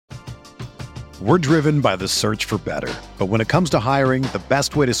We're driven by the search for better. But when it comes to hiring, the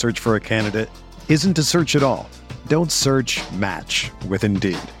best way to search for a candidate isn't to search at all. Don't search, match with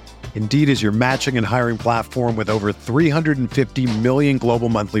Indeed. Indeed is your matching and hiring platform with over 350 million global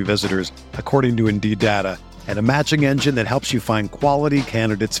monthly visitors, according to Indeed data, and a matching engine that helps you find quality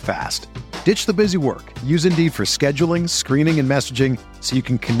candidates fast. Ditch the busy work. Use Indeed for scheduling, screening, and messaging so you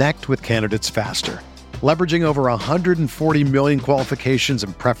can connect with candidates faster. Leveraging over 140 million qualifications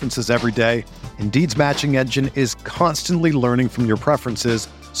and preferences every day, Indeed's matching engine is constantly learning from your preferences,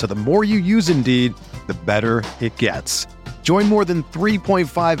 so the more you use Indeed, the better it gets. Join more than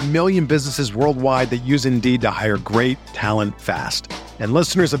 3.5 million businesses worldwide that use Indeed to hire great talent fast. And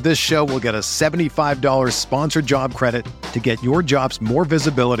listeners of this show will get a $75 sponsored job credit to get your jobs more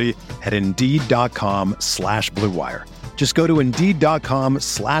visibility at Indeed.com/Blue Wire. Just go to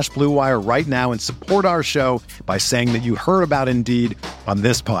Indeed.com/Blue Wire right now and support our show by saying that you heard about Indeed on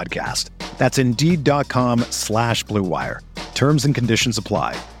this podcast. That's Indeed.com/Blue Wire. Terms and conditions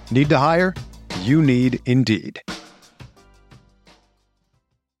apply. Need to hire? You need Indeed.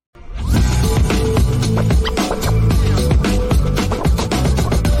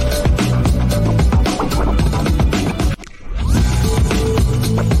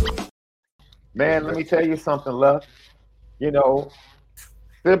 Man, let me tell you something, Left. You know,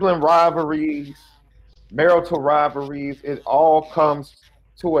 sibling rivalries, marital rivalries, it all comes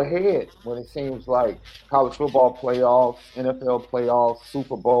to a head when it seems like college football playoffs, NFL playoffs,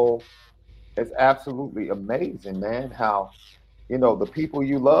 Super Bowl. It's absolutely amazing, man, how, you know, the people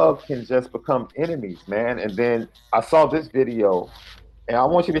you love can just become enemies, man. And then I saw this video, and I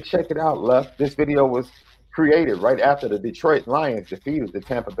want you to check it out, Left. This video was created right after the Detroit Lions defeated the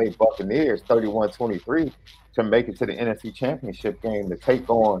Tampa Bay Buccaneers 31-23 to make it to the NFC Championship game to take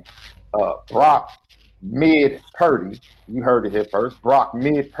on Brock Mid-Purdy. You heard it here first. Brock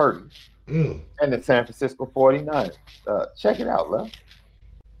Mid-Purdy and the San Francisco 49ers. Check it out, Left.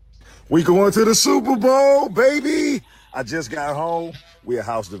 We going to the Super Bowl, baby. I just got home. We a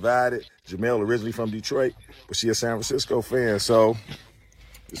house divided. Jamel originally from Detroit, but she a San Francisco fan, so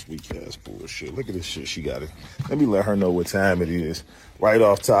this weak ass bullshit. Look at this shit she got it. Let me let her know what time it is right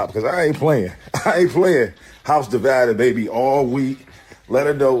off top, because I ain't playing. I ain't playing. House divided, baby, all week. Let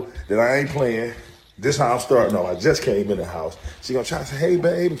her know that I ain't playing. This how I'm starting off. I just came in the house. She gonna try to say, hey,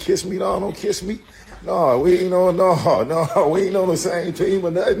 babe, kiss me. No, don't kiss me. No, we ain't on we ain't on the same team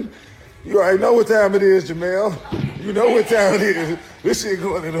or nothing. You already know what time it is, Jamel. You know what time it is. This shit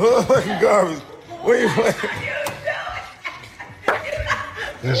going in the fucking garbage. What are you playing?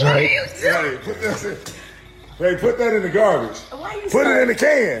 That's right. Hey, put that in the garbage. Put it in the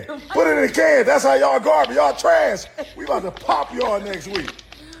can. Put it in the can. That's how y'all garbage. Y'all trash. We about to pop y'all next week.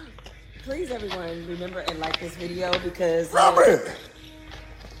 Please, everyone, remember and like this video because Robert.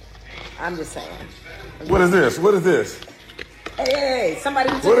 I'm just saying. What is this? What is this? Hey, somebody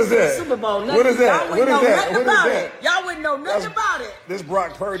who What took is us to the that? Super Bowl. What is that? Y'all wouldn't know nothing What is about that? it. Y'all wouldn't know nothing about it. This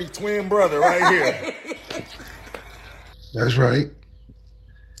Brock Purdy twin brother right here. That's right.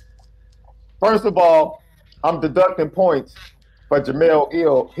 First of all, I'm deducting points for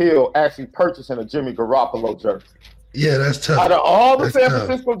Jamel Hill actually purchasing a Jimmy Garoppolo jersey. Yeah, that's tough. Out of all the That's San tough.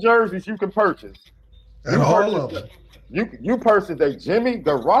 Francisco jerseys you can purchase, Out of all of them. you purchased a Jimmy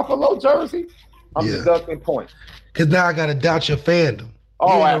Garoppolo jersey, I'm deducting points. Because now I got to doubt your fandom.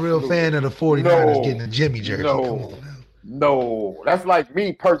 Oh, you ain't a real absolutely. fan of the 49ers getting a Jimmy jersey. No. Come on now. No, that's like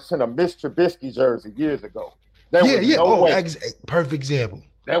me purchasing a Mitch Trubisky jersy years ago. There was Yeah. no way. Perfect example.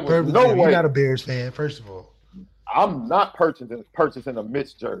 There was Perfect no example. way. You're not a Bears fan, first of all. I'm not purchasing a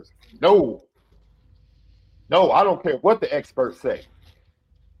Mitch jersey. No, I don't care what the experts say.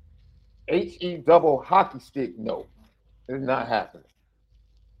 HE double hockey stick, no. It's not happening.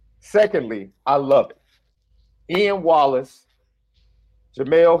 Secondly, I love it. Ian Wallace,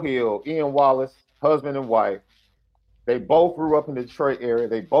 Jamel Hill, Ian Wallace, husband and wife, they both grew up in the Detroit area.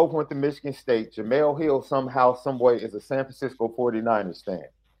 They both went to Michigan State. Jamel Hill somehow, some way is a San Francisco 49ers fan.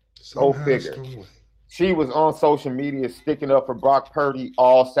 Go figure. She was on social media sticking up for Brock Purdy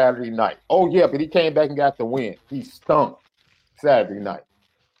all Saturday night. Oh, yeah, but he came back and got the win. He stunk Saturday night.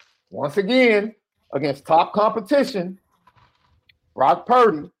 Once again, against top competition, Brock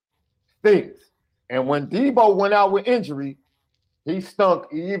Purdy stinks. And when Debo went out with injury, he stunk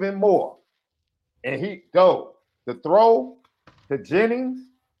even more. And the throw to Jennings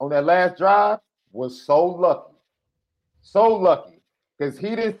on that last drive was so lucky. So lucky. Because he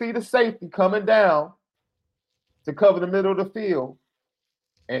didn't see the safety coming down to cover the middle of the field.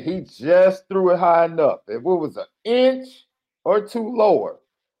 And he just threw it high enough. If it was an inch or two lower,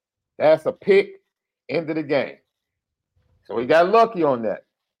 that's a pick, end of the game. So he got lucky on that.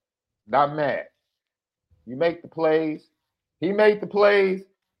 Not mad. You make the plays. He made the plays.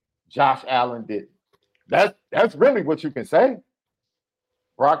 Josh Allen didn't. That's really what you can say.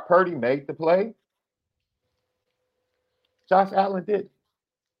 Brock Purdy made the play. Josh Allen didn't.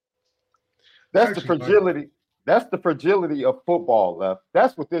 That's the Actually, fragility. That's the fragility of football, Left.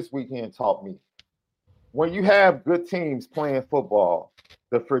 That's what this weekend taught me. When you have good teams playing football,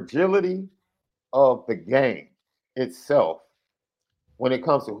 the fragility of the game itself, when it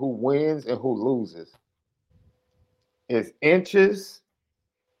comes to who wins and who loses, is inches,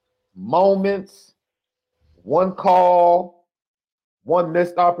 moments, one call, one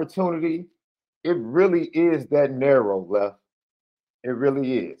missed opportunity. It really is that narrow, Left. It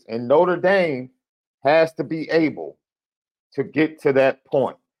really is. And Notre Dame has to be able to get to that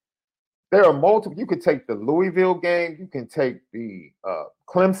point. There are multiple. You could take the Louisville game. You can take the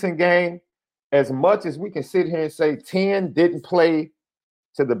Clemson game. As much as we can sit here and say 10 didn't play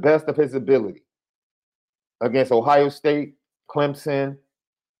to the best of his ability against Ohio State, Clemson,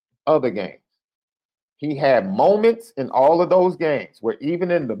 other games. He had moments in all of those games where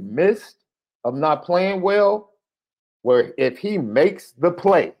even in the midst of not playing well, where if he makes the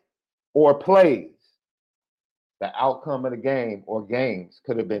play or plays, the outcome of the game or games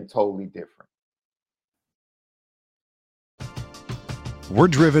could have been totally different. We're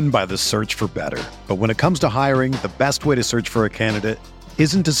driven by the search for better. But when it comes to hiring, the best way to search for a candidate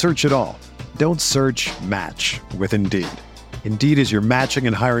isn't to search at all. Don't search, match with Indeed. Indeed is your matching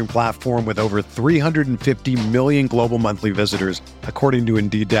and hiring platform with over 350 million global monthly visitors, according to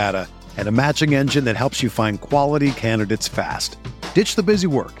Indeed data, and a matching engine that helps you find quality candidates fast. Ditch the busy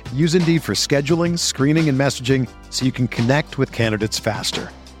work. Use Indeed for scheduling, screening, and messaging so you can connect with candidates faster.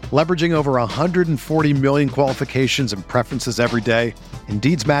 Leveraging over 140 million qualifications and preferences every day,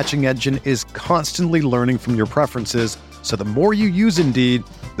 Indeed's matching engine is constantly learning from your preferences, so the more you use Indeed,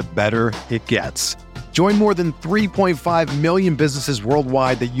 the better it gets. Join more than 3.5 million businesses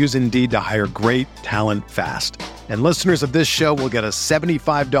worldwide that use Indeed to hire great talent fast. And listeners of this show will get a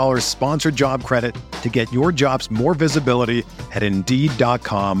 $75 sponsored job credit to get your jobs more visibility at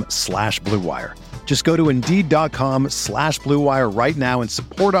Indeed.com/Blue Wire. Just go to Indeed.com/Blue Wire right now and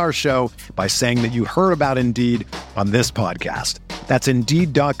support our show by saying that you heard about Indeed on this podcast. That's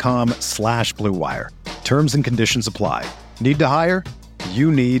Indeed.com/Blue Wire. Terms and conditions apply. Need to hire?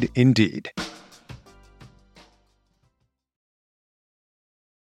 You need Indeed.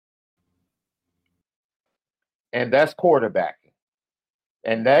 And that's quarterbacking.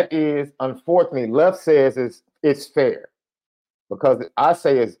 And that is, unfortunately, Left says it's fair. Because I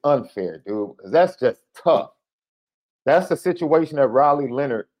say it's unfair, dude. Because that's just tough. That's the situation that Riley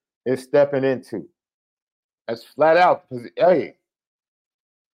Leonard is stepping into. That's flat out. Hey,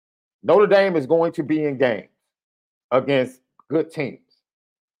 Notre Dame is going to be in games against good teams.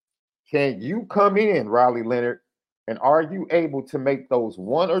 Can you come in, Riley Leonard, and are you able to make those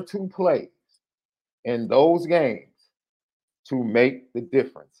one or two plays in those games to make the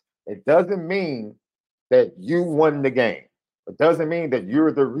difference? It doesn't mean that you won the game. It doesn't mean that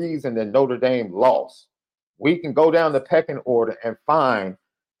you're the reason that Notre Dame lost. We can go down the pecking order and find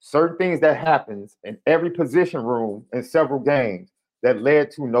certain things that happens in every position room in several games that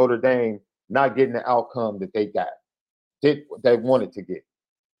led to Notre Dame not getting the outcome that they wanted to get.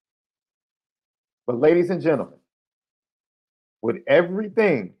 But ladies and gentlemen, with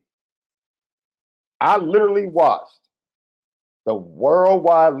everything, I literally watched the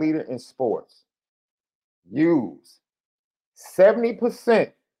worldwide leader in sports use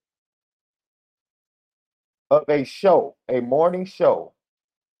 70% of a morning show,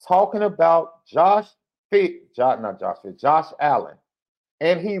 talking about Josh Allen,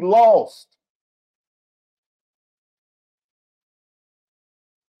 and he lost.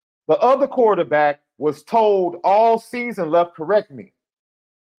 The other quarterback was told all season, Left, correct me,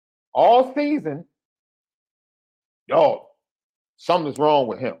 all season, yo, something's wrong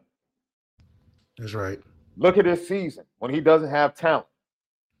with him. That's right. Look at this season when he doesn't have talent.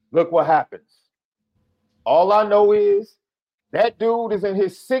 Look what happens. All I know is that dude is in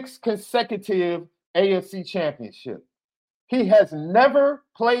his 6th consecutive AFC championship. He has never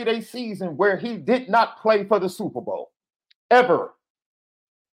played a season where he did not play for the Super Bowl. Ever.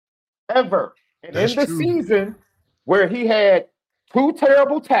 Ever. And That's in the true. season where he had 2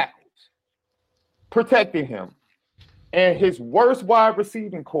 terrible tackles protecting him and his worst wide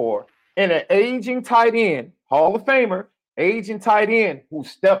receiving core and an aging tight end, Hall of Famer, aging tight end who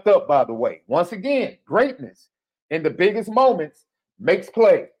stepped up, by the way. Once again, greatness in the biggest moments makes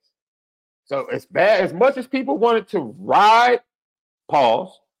plays. So it's bad. As much as people wanted to ride,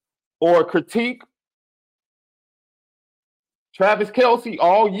 pause, or critique Travis Kelce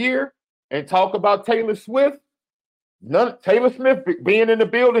all year, and talk about Taylor Swift, Taylor Smith being in the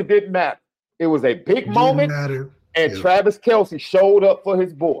building didn't matter. It was a big moment, matter. and Travis Kelce showed up for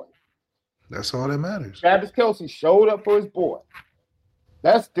his boy. That's all that matters. Travis Kelce showed up for his boy.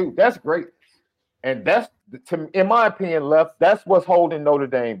 That's great. And that's, in my opinion, Left, that's what's holding Notre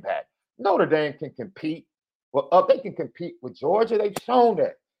Dame back. Notre Dame can compete. Well, they can compete with Georgia. They've shown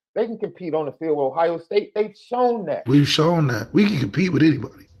that. They can compete on the field with Ohio State. They've shown that. We've shown that. We can compete with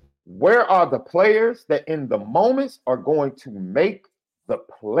anybody. Where are the players that in the moments are going to make the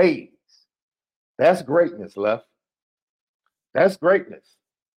plays? That's greatness, Left. That's greatness.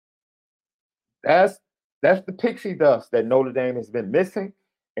 That's the pixie dust that Notre Dame has been missing.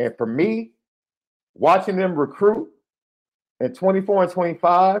 And for me, watching them recruit in 24 and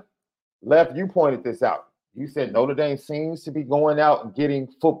 25, Left, you pointed this out. You said Notre Dame seems to be going out and getting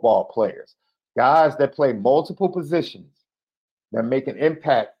football players, guys that play multiple positions, that make an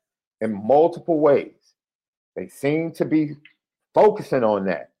impact in multiple ways. They seem to be focusing on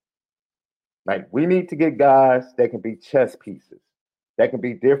that. Like, we need to get guys that can be chess pieces, that can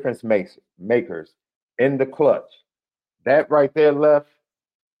be difference makers in the clutch. That right there, Left,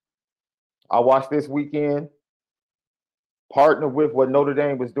 I watched this weekend, partner with what Notre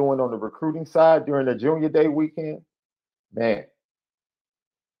Dame was doing on the recruiting side during the Junior Day weekend. Man,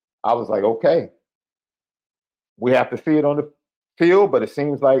 I was like, okay, we have to see it on the field, but it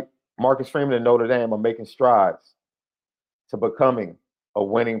seems like Marcus Freeman and Notre Dame are making strides to becoming a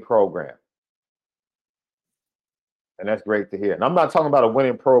winning program. And that's great to hear. And I'm not talking about a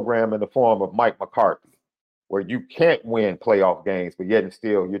winning program in the form of Mike McCarthy, where you can't win playoff games, but yet and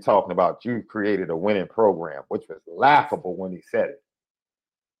still you're talking about you created a winning program, which was laughable when he said it.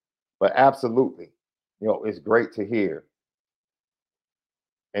 But absolutely, it's great to hear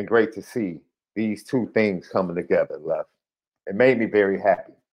and great to see these two things coming together, Left. It made me very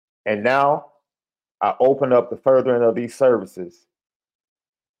happy. And now I open up the furthering of these services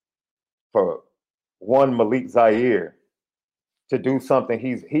for one Malik Zaire to do something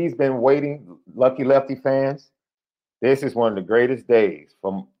he's been waiting. Lucky Lefty fans, this is one of the greatest days.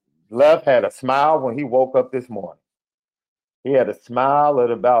 Left had a smile when he woke up this morning. He had a smile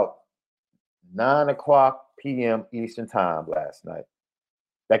at about 9:00 p.m. Eastern time last night.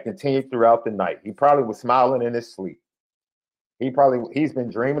 That continued throughout the night. He probably was smiling in his sleep. He's been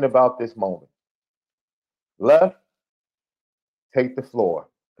dreaming about this moment. Left, take the floor,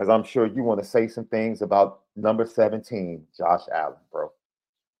 because I'm sure you want to say some things about number 17, Josh Allen, bro.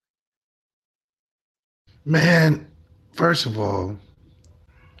 Man, first of all,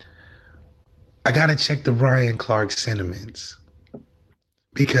 I got to check the Ryan Clark sentiments,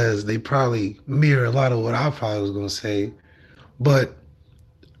 because they probably mirror a lot of what I probably was going to say. But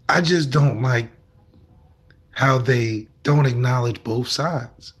I just don't like how they don't acknowledge both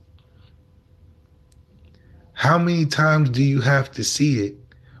sides. How many times do you have to see it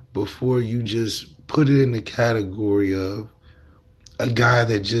before you just put it in the category of a guy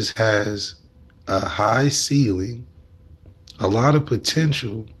that just has a high ceiling, a lot of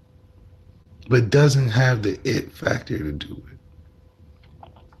potential, but doesn't have the it factor to do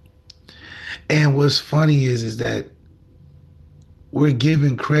it? And what's funny is that we're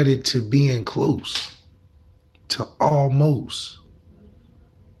giving credit to being close, to almost.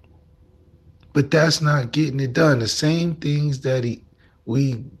 But that's not getting it done. The same things that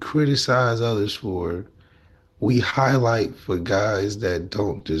we criticize others for, we highlight for guys that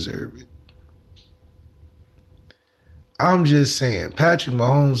don't deserve it. I'm just saying, Patrick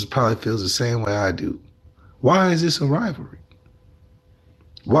Mahomes probably feels the same way I do. Why is this a rivalry?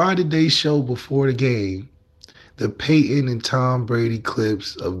 Why did they show before the game the Peyton and Tom Brady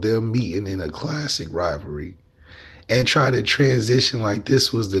clips of them meeting in a classic rivalry and try to transition like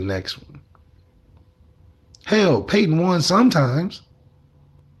this was the next one? Hell, Peyton won sometimes.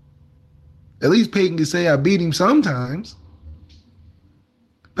 At least Peyton can say I beat him sometimes.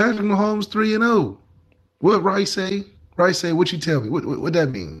 Patrick Mahomes 3-0. What Rice say? Rice say, what you tell me? What that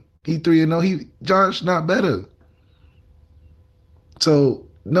mean? He 3-0. Josh not better. So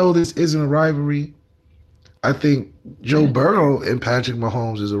no, this isn't a rivalry. I think Joe Burrow and Patrick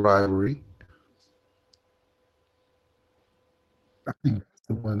Mahomes is a rivalry. I think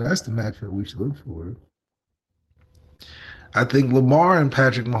that's the matchup we should look for. I think Lamar and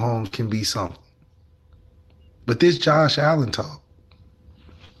Patrick Mahomes can be something. But this Josh Allen talk,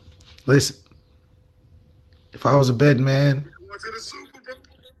 listen, if I was a betting man,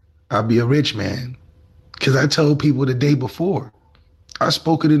 I'd be a rich man. Because I told people the day before, I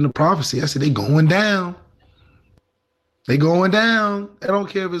spoke it in the prophecy. I said, they going down. They going down. I don't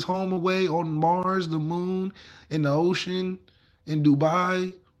care if it's home away, on Mars, the moon, in the ocean, in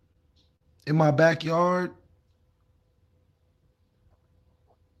Dubai. in my backyard,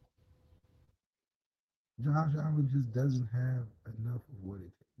 Josh Allen just doesn't have enough of what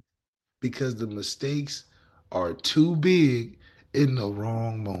it takes because the mistakes are too big in the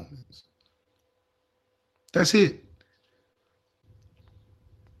wrong moments. That's it.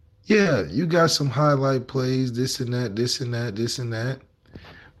 Yeah, you got some highlight plays, this and that, this and that, this and that.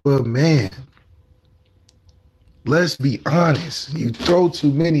 But man, let's be honest. You throw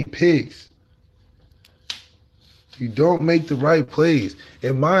too many picks. You don't make the right plays.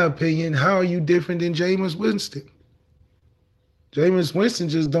 In my opinion, how are you different than Jameis Winston? Jameis Winston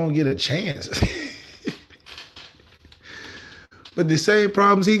just don't get a chance. But the same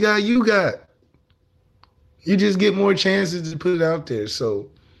problems he got, you got. You just get more chances to put it out there. So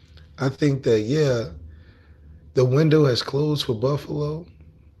I think that, yeah, the window has closed for Buffalo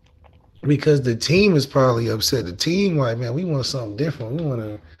because the team is probably upset. The team, like, man, we want something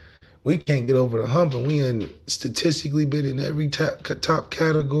different. We can't get over the hump, and we in statistically been in every top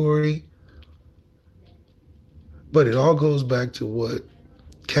category. But it all goes back to what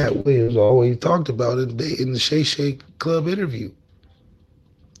Cat Williams always talked about in the Shay Shay Club interview.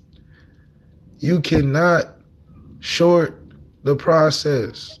 You cannot short the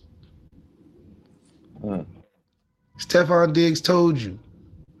process. Stephon Diggs told you.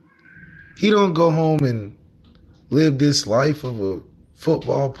 He don't go home and live this life of a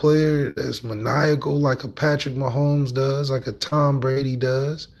football player that's maniacal like a Patrick Mahomes does, like a Tom Brady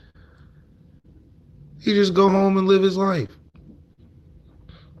does. He just go home and live his life.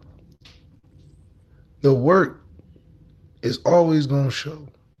 The work is always going to show.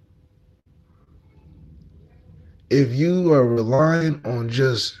 If you are relying on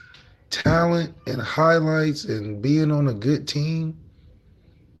just talent and highlights and being on a good team,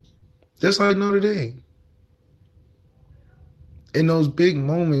 just like Notre Dame, in those big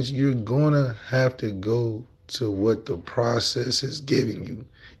moments, you're going to have to go to what the process is giving you.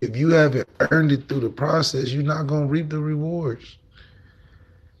 If you haven't earned it through the process, you're not going to reap the rewards.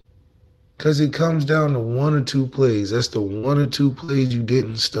 Because it comes down to one or two plays. That's the one or two plays you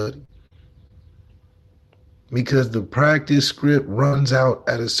didn't study. Because the practice script runs out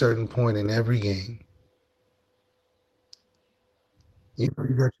at a certain point in every game. You know,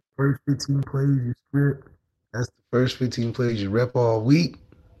 you got your first 15 plays, your script. That's the first 15 plays you rep all week.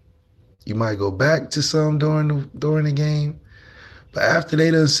 You might go back to some during the game. But after they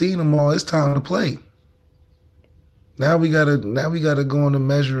done seen them all, it's time to play. Now we gotta go on the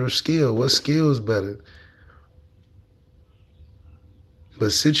measure of skill. What skill is better? But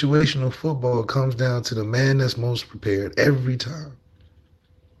situational football comes down to the man that's most prepared every time.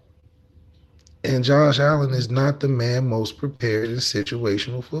 And Josh Allen is not the man most prepared in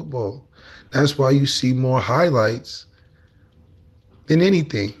situational football. That's why you see more highlights than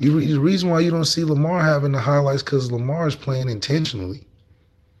anything. The reason why you don't see Lamar having the highlights because Lamar is playing intentionally.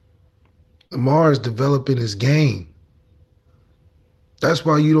 Lamar is developing his game. That's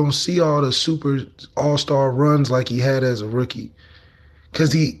why you don't see all the super all-star runs like he had as a rookie.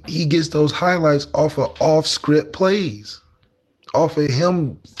 Because he gets those highlights off of off-script plays, off of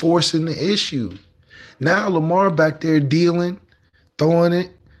him forcing the issue. Now Lamar back there dealing, throwing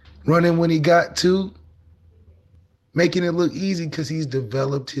it, running when he got to, making it look easy because he's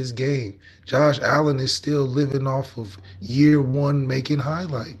developed his game. Josh Allen is still living off of year one making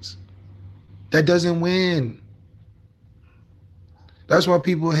highlights. That doesn't win. That's why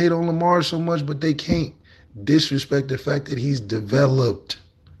people hate on Lamar so much, but they can't disrespect the fact that he's developed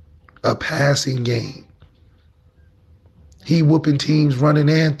a passing game. He whooping teams running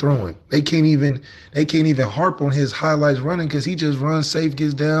and throwing. They can't even harp on his highlights running because he just runs safe,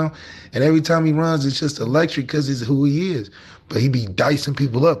 gets down, and every time he runs, it's just electric because it's who he is. But he be dicing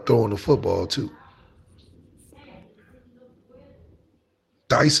people up throwing the football too.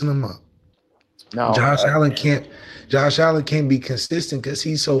 Dicing them up. No, Josh Allen can't be consistent because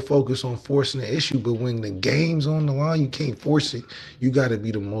he's so focused on forcing the issue. But when the game's on the line, you can't force it. You got to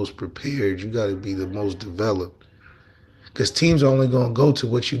be the most prepared. You got to be the most developed. Because teams are only going to go to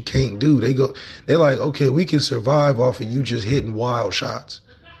what you can't do. They're like, okay, we can survive off of you just hitting wild shots.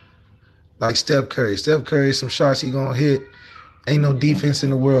 Like Steph Curry. Steph Curry, some shots he going to hit. Ain't no defense in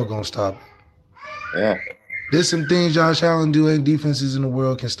the world going to stop it. Yeah. There's some things Josh Allen do, ain't defenses in the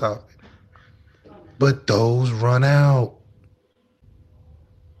world can stop it. But those run out.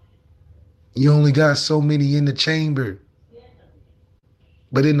 You only got so many in the chamber.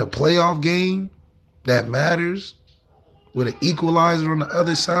 But in the playoff game, that matters, with an equalizer on the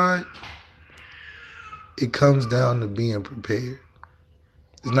other side, it comes down to being prepared.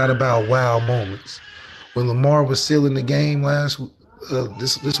 It's not about wow moments. When Lamar was sealing the game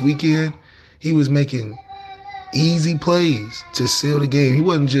this weekend, He was making easy plays to seal the game. He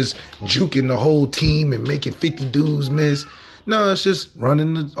wasn't just juking the whole team and making 50 dudes miss. No, it's just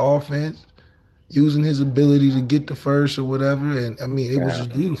running the offense, using his ability to get the first or whatever. And I mean, it was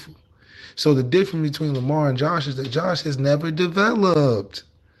just beautiful. So the difference between Lamar and Josh is that Josh has never developed.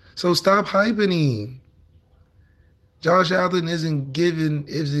 So stop hyping him. Josh Allen isn't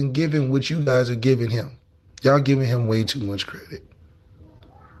given what you guys are giving him. Y'all giving him way too much credit.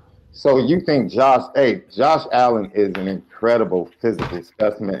 So you think Josh Allen is an incredible physical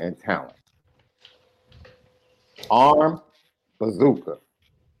specimen and talent. Arm, bazooka,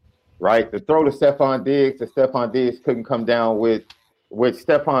 right? The throw to Stephon Diggs that Stephon Diggs couldn't come down with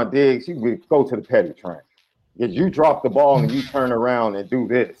Stephon Diggs, you would go to the petty train. If you drop the ball and you turn around and do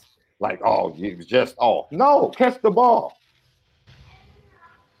this, like, oh, you was just off. No, catch the ball.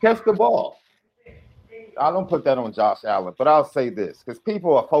 Catch the ball. I don't put that on Josh Allen, but I'll say this, because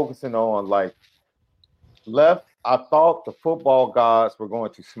people are focusing on, like, left, I thought the football gods were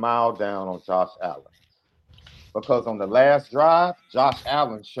going to smile down on Josh Allen. Because on the last drive, Josh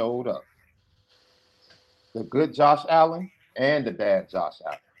Allen showed up. The good Josh Allen and the bad Josh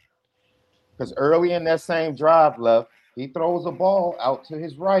Allen. Because early in that same drive left, he throws a ball out to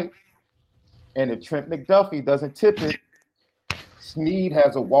his right, and if Trent McDuffie doesn't tip it, Snead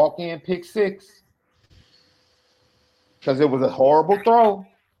has a walk-in pick six. Because it was a horrible throw.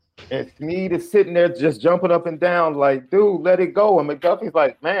 And Snead is sitting there just jumping up and down like, dude, let it go. And McDuffie's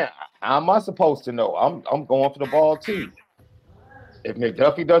like, man, how am I supposed to know? I'm going for the ball too. If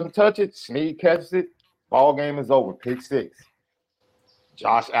McDuffie doesn't touch it, Snead catches it, ball game is over, pick six.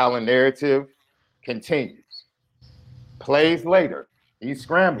 Josh Allen narrative continues. Plays later, he's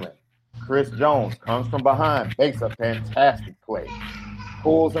scrambling. Chris Jones comes from behind, makes a fantastic play.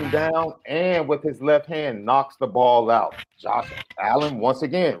 Pulls him down, and with his left hand, knocks the ball out. Josh Allen, once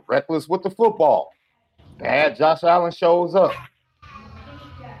again, reckless with the football. Bad Josh Allen shows up.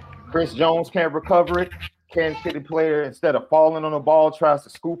 Chris Jones can't recover it. Kansas City player, instead of falling on the ball, tries to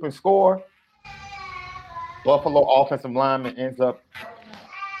scoop and score. Buffalo offensive lineman ends up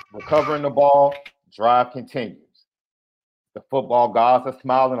recovering the ball. Drive continues. The football gods are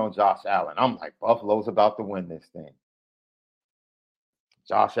smiling on Josh Allen. I'm like, Buffalo's about to win this thing.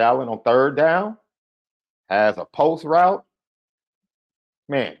 Josh Allen on third down has a post route.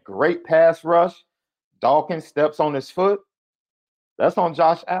 Man, great pass rush. Dawkins steps on his foot. That's on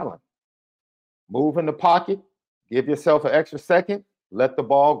Josh Allen. Move in the pocket. Give yourself an extra second. Let the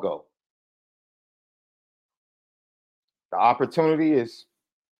ball go. The opportunity is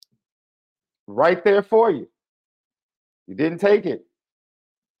right there for you. You didn't take it.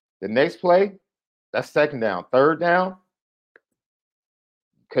 The next play, that's second down. Third down,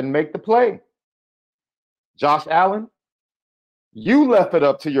 couldn't make the play. Josh Allen, you left it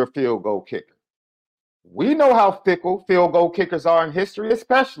up to your field goal kicker. We know how fickle field goal kickers are in history,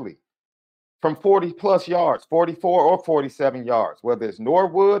 especially from 40-plus yards, 44 or 47 yards, whether it's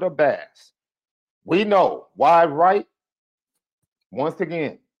Norwood or Bass. We know wide right, once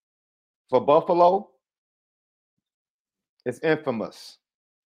again, for Buffalo, it's infamous.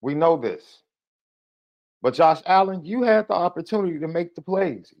 We know this. But Josh Allen, you had the opportunity to make the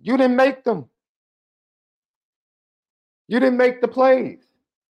plays. You didn't make them. You didn't make the plays.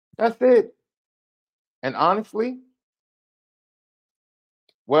 That's it. And honestly,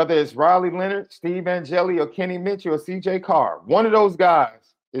 whether it's Riley Leonard, Steve Angeli, or Kenny Mitchell, or CJ Carr, one of those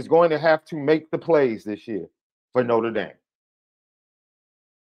guys is going to have to make the plays this year for Notre Dame.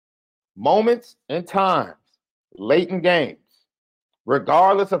 Moments and times, late in games,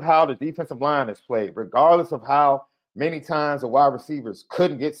 regardless of how the defensive line is played, regardless of how many times the wide receivers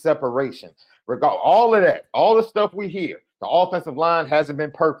couldn't get separation, all of that, all the stuff we hear, the offensive line hasn't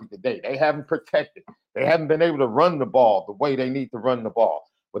been perfect today. They haven't protected. They haven't been able to run the ball the way they need to run the ball.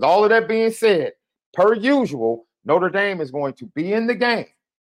 With all of that being said, per usual, Notre Dame is going to be in the game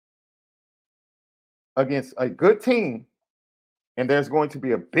against a good team, and there's going to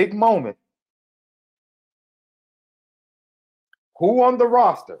be a big moment. Who on the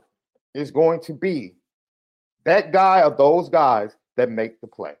roster is going to be that guy or those guys that make the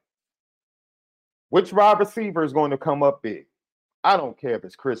play? Which wide receiver is going to come up big? I don't care if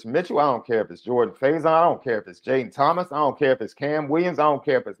it's Chris Mitchell. I don't care if it's Jordan Faison. I don't care if it's Jaden Thomas. I don't care if it's Cam Williams. I don't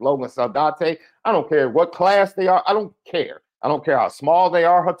care if it's Logan Saldate. I don't care what class they are. I don't care. I don't care how small they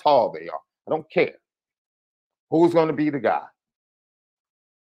are, how tall they are. I don't care. Who's going to be the guy?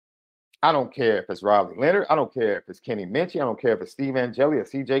 I don't care if it's Riley Leonard. I don't care if it's Kenny Minchie. I don't care if it's Steve Angeli or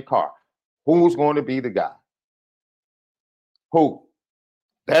CJ Carr. Who's going to be the guy? Who?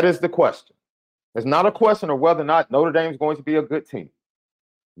 That is the question. It's not a question of whether or not Notre Dame is going to be a good team.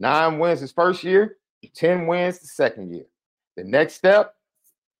 9 wins his first year, 10 wins the second year. The next step,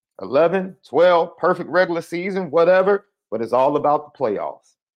 11, 12, perfect regular season, whatever, but it's all about the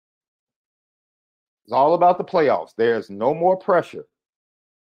playoffs. It's all about the playoffs. There's no more pressure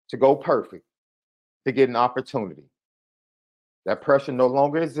to go perfect to get an opportunity. That pressure no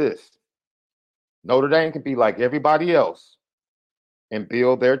longer exists. Notre Dame can be like everybody else and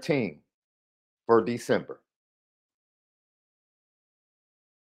build their team for December.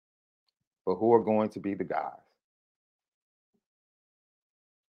 But who are going to be the guys?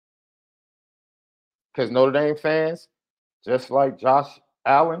 Because Notre Dame fans, just like Josh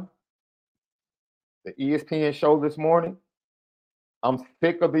Allen, the ESPN show this morning, I'm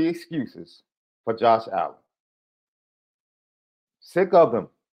sick of the excuses for Josh Allen. Sick of them.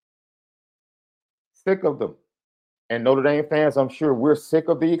 Sick of them. And Notre Dame fans, I'm sure we're sick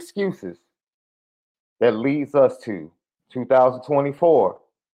of the excuses that leads us to 2024.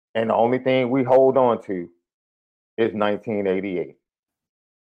 And the only thing we hold on to is 1988.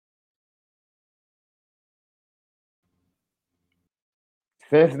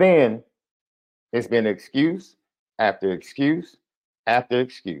 Since then, it's been excuse after excuse after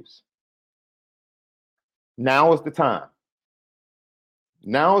excuse. Now is the time.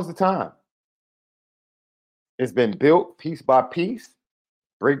 Now is the time. It's been built piece by piece,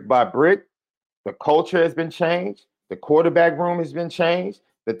 brick by brick. The culture has been changed. The quarterback room has been changed.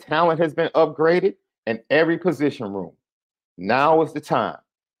 The talent has been upgraded in every position room. Now is the time.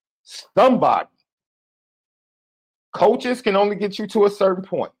 Somebody. Coaches can only get you to a certain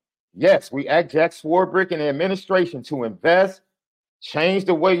point. Yes, we asked Jack Swarbrick and the administration to invest, change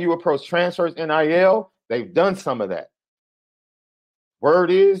the way you approach transfers, NIL. They've done some of that.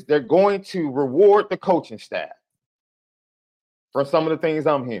 Word is they're going to reward the coaching staff for some of the things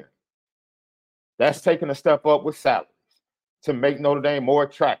I'm hearing. That's taking a step up with salaries to make Notre Dame more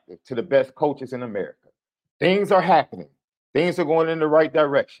attractive to the best coaches in America. Things are happening. Things are going in the right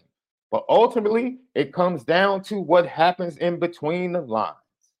direction. But ultimately, it comes down to what happens in between the lines.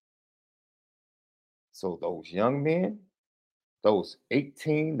 So those young men, those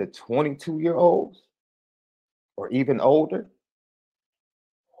 18 to 22-year-olds, or even older,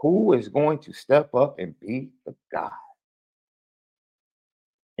 who is going to step up and be the guy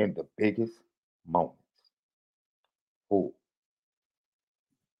in the biggest moments? Who?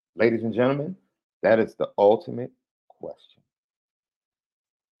 Ladies and gentlemen, that is the ultimate question.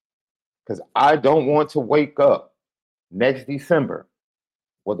 Because I don't want to wake up next December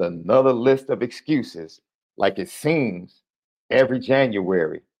with another list of excuses like it seems every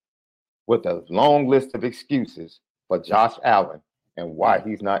January, with a long list of excuses for Josh Allen and why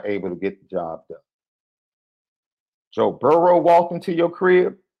he's not able to get the job done. Joe Burrow walked into your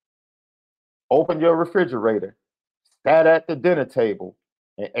crib, opened your refrigerator, sat at the dinner table,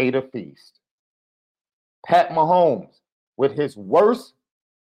 and ate a feast. Pat Mahomes, with his worst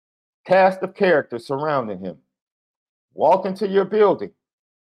cast of characters surrounding him, walked into your building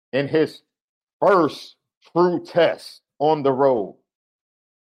in his first true test on the road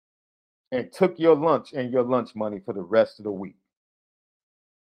and took your lunch and your lunch money for the rest of the week.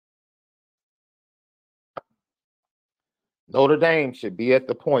 Notre Dame should be at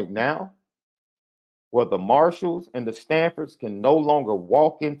the point now where the Marshalls and the Stanfords can no longer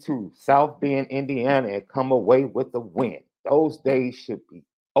walk into South Bend, Indiana and come away with a win. Those days should be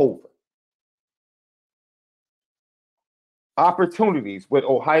over. Opportunities with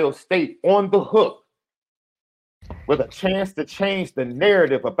Ohio State on the hook with a chance to change the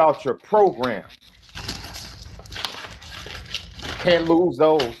narrative about your program. Can't lose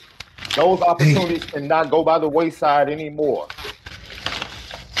those. Those opportunities cannot go by the wayside anymore.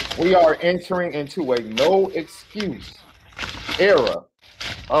 We are entering into a no excuse era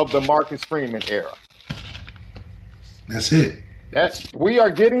of the Marcus Freeman era. That's it. We are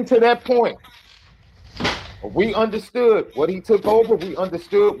getting to that point. We understood what he took over. We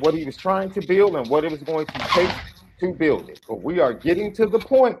understood what he was trying to build and what it was going to take to build it. But we are getting to the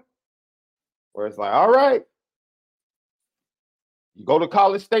point where it's like, all right, you go to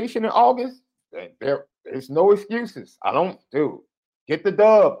College Station in August, there's no excuses. Get the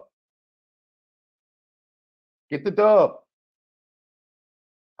dub. Get the dub.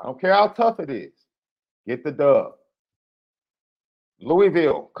 I don't care how tough it is. Get the dub.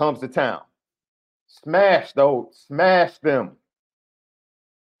 Louisville comes to town. Smash them.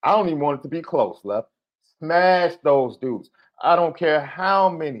 I don't even want it to be close, Left. Smash those dudes. I don't care how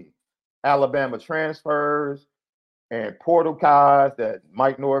many Alabama transfers and portal guys that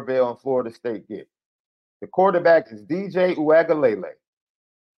Mike Norvell and Florida State get. The quarterback is DJ Uiagalelei.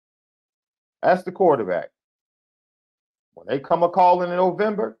 That's the quarterback. When they come a calling in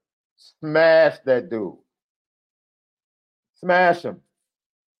November, smash that dude. Smash him.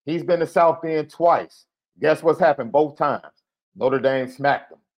 He's been to South Bend twice. Guess what's happened both times? Notre Dame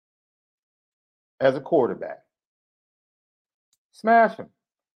smacked him as a quarterback. Smash him.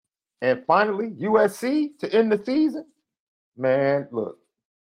 And finally, USC to end the season. Man, look,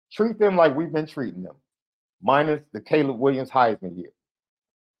 treat them like we've been treating them, minus the Caleb Williams Heisman year.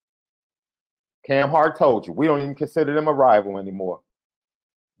 Cam Hart told you, we don't even consider them a rival anymore,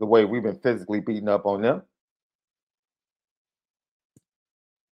 the way we've been physically beating up on them.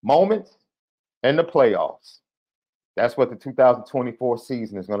 Moments and the playoffs. That's what the 2024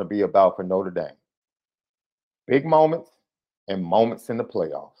 season is going to be about for Notre Dame. Big moments and moments in the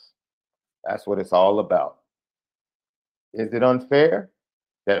playoffs. That's what it's all about. Is it unfair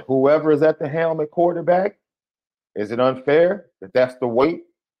that whoever is at the helm at quarterback, is it unfair that that's the weight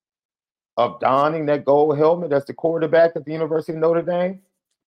of donning that gold helmet as the quarterback at the University of Notre Dame?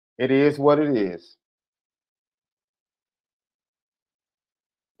 It is what it is.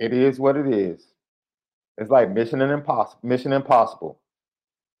 It is what it is. It's like Mission Impossible.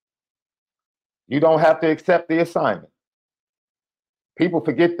 You don't have to accept the assignment. People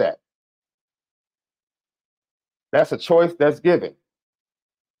forget that. That's a choice that's given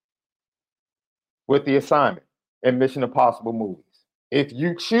with the assignment in Mission Impossible movies. If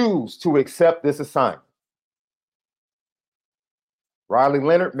you choose to accept this assignment, Riley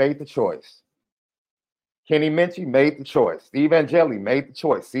Leonard made the choice. Kenny Minchie made the choice. Steve Angeli made the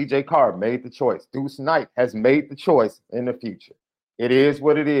choice. CJ Carr made the choice. Deuce Knight has made the choice in the future. It is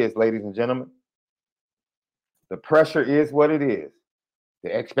what it is, ladies and gentlemen. The pressure is what it is.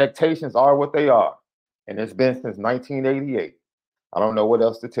 The expectations are what they are. And it's been since 1988. I don't know what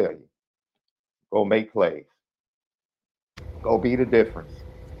else to tell you. Go make plays. Go be the difference.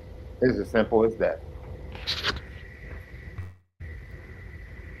 It's as simple as that.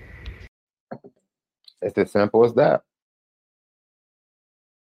 It's as simple as that.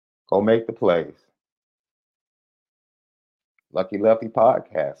 Go make the plays. Lucky Lefty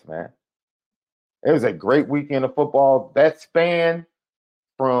podcast, man. It was a great weekend of football. That span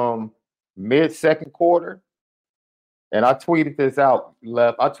from mid-second quarter, and I tweeted this out,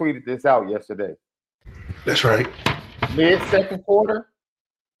 I tweeted this out yesterday. That's right. Mid-second quarter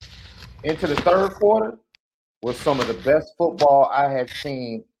into the third quarter was some of the best football I had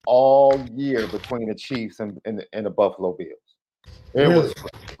seen all year between the Chiefs and the Buffalo Bills. It was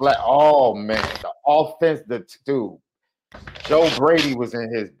like, oh man, the offense, dude. Joe Brady was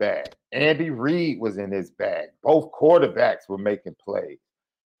in his bag. Andy Reid was in his bag. Both quarterbacks were making plays.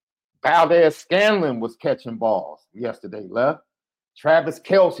 Valdez-Scanlon was catching balls yesterday, left. Travis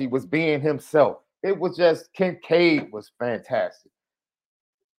Kelce was being himself. It was just, Kincaid was fantastic.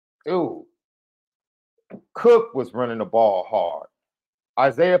 Dude. Cook was running the ball hard.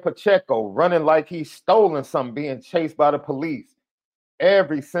 Isaiah Pacheco running like he's stolen something, being chased by the police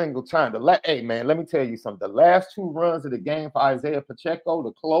every single time. Hey, man, let me tell you something. The last two runs of the game for Isaiah Pacheco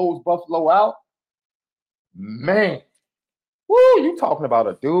to close Buffalo out, man, woo, you talking about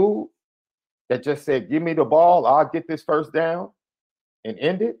a dude that just said, give me the ball, I'll get this first down and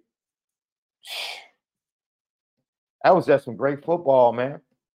end it. That was just some great football, man.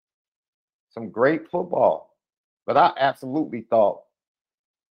 Some great football. But I absolutely thought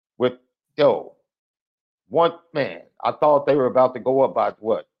I thought they were about to go up by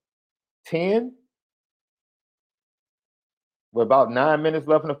what? 10? With about 9 minutes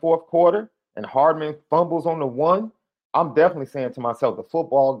left in the fourth quarter, and Hardman fumbles on the 1. I'm definitely saying to myself, the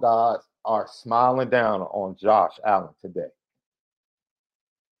football gods are smiling down on Josh Allen today.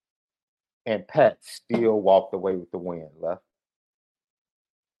 And Pat still walked away with the win, left.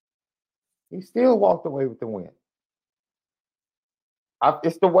 He still walked away with the win.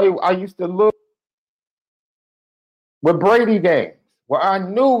 It's the way I used to look with Brady games, where I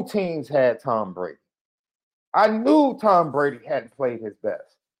knew teams had Tom Brady. I knew Tom Brady hadn't played his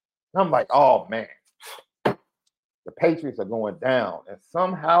best. And I'm like, oh, man, the Patriots are going down. And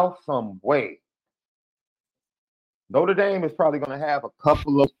somehow, some way, Notre Dame is probably going to have a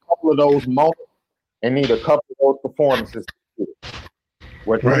couple of those moments and need a couple of those performances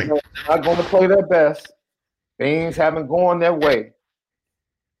where they're not going to play their best. Things haven't gone their way.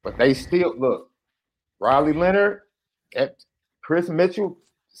 But they still, look, Riley Leonard, Chris Mitchell,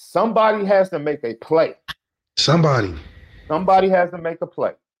 somebody has to make a play. Somebody has to make a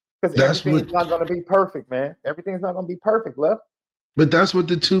play. Because everything's not going to be perfect, man. Everything's not going to be perfect, left. But that's what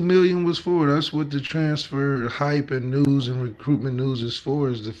the $2 million was for. That's what the transfer hype and news and recruitment news is for,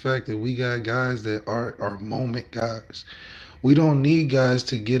 is the fact that we got guys that are moment guys. We don't need guys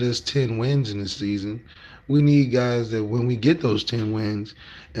to get us 10 wins in the season. We need guys that when we get those 10 wins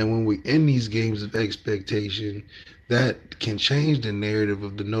and when we're in these games of expectation, that can change the narrative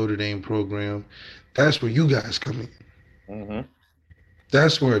of the Notre Dame program. That's where you guys come in. Mm-hmm.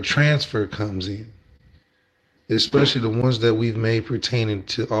 That's where a transfer comes in, especially the ones that we've made pertaining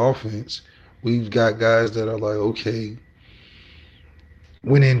to offense. We've got guys that are like, okay,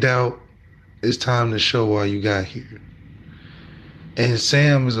 when in doubt, it's time to show why you got here. And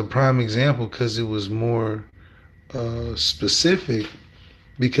Sam is a prime example because it was more specific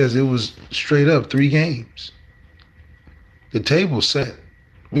because it was straight up 3 games. The table's set.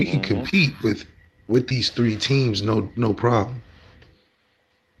 We can compete with these 3 teams, no problem.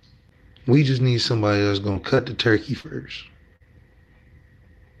 We just need somebody that's gonna cut the turkey first.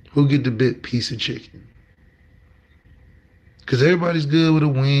 Who get the big piece of chicken? Because everybody's good with a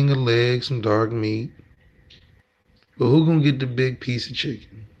wing, a leg, some dark meat. But who gonna get the big piece of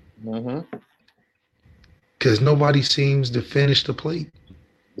chicken? Because nobody seems to finish the plate.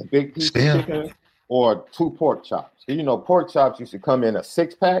 The big piece of chicken or 2 pork chops. You know, pork chops used to come in a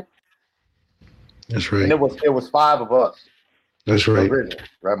 6-pack. That's right. And it was 5 of us. That's right. Originally,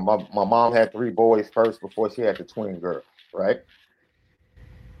 right. My mom had 3 boys first before she had the twin girl, right?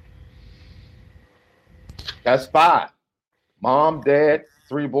 That's 5. Mom, dad,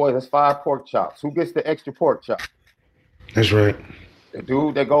 3 boys, that's 5 pork chops. Who gets the extra pork chop? That's right. The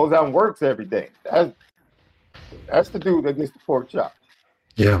dude that goes out and works every day. That's the dude that gets the pork chop.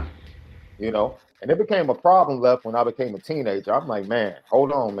 Yeah. You know, and it became a problem left when I became a teenager. I'm like, man,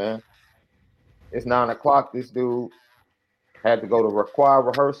 hold on, man. It's 9 o'clock. This dude had to go to choir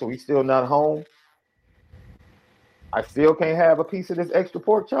rehearsal. He's still not home. I still can't have a piece of this extra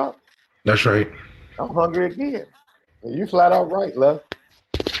pork chop. That's right. I'm hungry again. And you flat out right, left.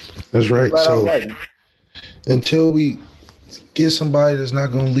 That's right. So until we get somebody that's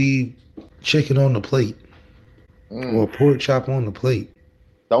not going to leave chicken on the plate or pork chop on the plate.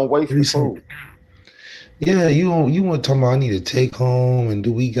 Don't waste the food. Yeah, you want to talk about I need to take home and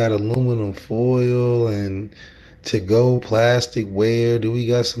do we got aluminum foil and to-go plastic ware? Do we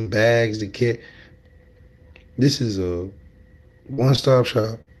got some bags to carry? This is a one-stop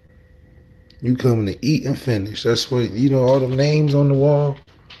shop. You coming to eat and finish. That's what, you know, all them names on the wall.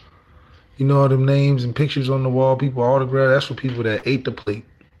 You know, all them names and pictures on the wall, people autograph. That's for people that ate the plate.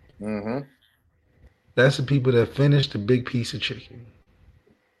 That's the people that finished the big piece of chicken.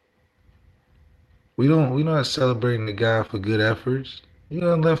 We're not celebrating the guy for good efforts. You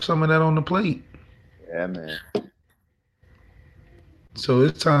done left some of that on the plate. Yeah, man. So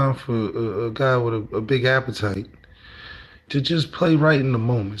it's time for a guy with a big appetite to just play right in the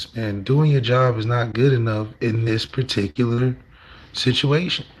moments, man. Doing your job is not good enough in this particular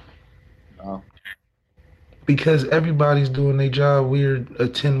situation. No. Because everybody's doing their job. We're a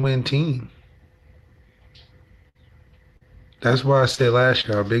 10-win team. That's why I said last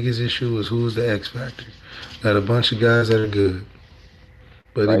year our biggest issue is who's the X factor. Got a bunch of guys that are good.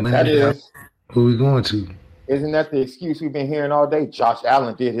 But right, who we going to? Isn't that the excuse we've been hearing all day? Josh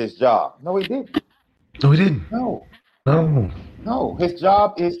Allen did his job. No, he didn't. No, he didn't. No. His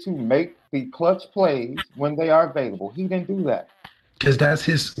job is to make the clutch plays when they are available. He didn't do that. Because that's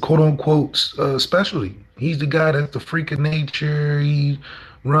his quote-unquote specialty. He's the guy that's the freak of nature. He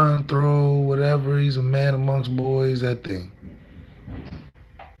run, throw, whatever. He's a man amongst boys, that thing.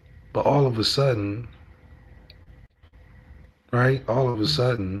 But all of a sudden, right?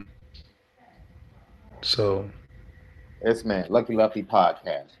 So. Yes, man. Lucky Lefty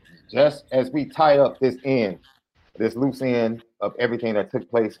podcast. Just as we tie up this loose end of everything that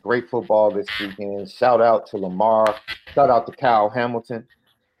took place, great football this weekend. Shout out to Lamar. Shout out to Kyle Hamilton.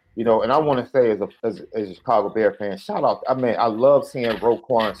 You know, and I want to say as a Chicago Bear fan, shout out. I mean, I love seeing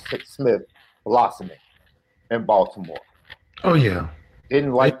Roquan Smith blossoming in Baltimore. Oh, yeah.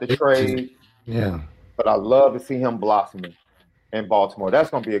 Didn't like the trade. Yeah. But I love to see him blossoming in Baltimore. That's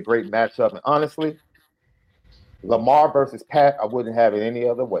going to be a great matchup. And honestly, Lamar versus Pat, I wouldn't have it any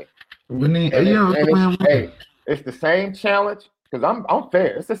other way. It's the same challenge because I'm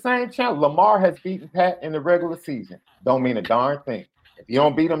fair. It's the same challenge. Lamar has beaten Pat in the regular season. Don't mean a darn thing. If you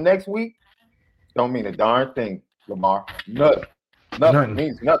don't beat him next week, don't mean a darn thing, Lamar. Nothing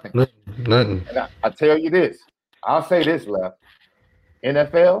means nothing. Nothing. And I tell you this. I'll say this, Left.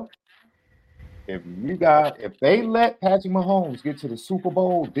 NFL, if they let Patrick Mahomes get to the Super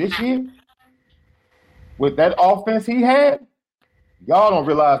Bowl this year with that offense he had, y'all don't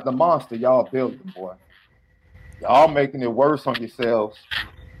realize the monster y'all building, boy. Y'all making it worse on yourselves.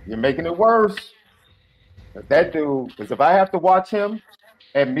 You're making it worse. That dude, because if I have to watch him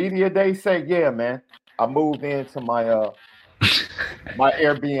at media day say, yeah, man, I moved into my my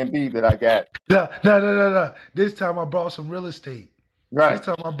Airbnb that I got. No. This time I bought some real estate. Right. This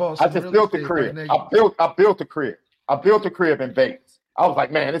time I bought I some just real built the estate crib. right next. I built the crib. I built the crib in Vegas. I was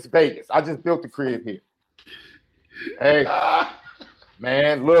like, man, it's Vegas. I just built the crib here. Hey,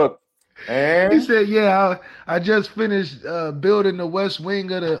 man, look, man. He said, "Yeah, I just finished building the west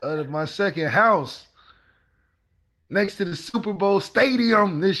wing of my second house next to the Super Bowl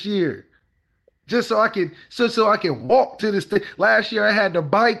stadium this year, just so I can walk to the state. Last year I had the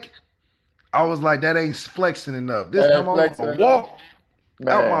bike. I was like, that ain't flexing enough. This time I want to walk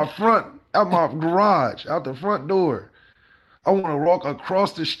out my garage, out the front door. I want to walk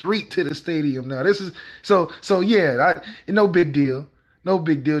across the street to the stadium now. This is yeah, no big deal. No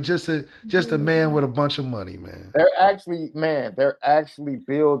big deal. Just a man with a bunch of money, man. They're actually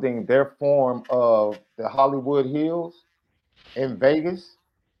building their form of the Hollywood Hills in Vegas.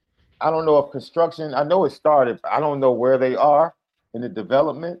 I don't know if construction, I know it started, but I don't know where they are in the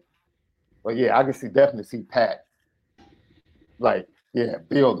development. But yeah, I can definitely see Pat, like, yeah,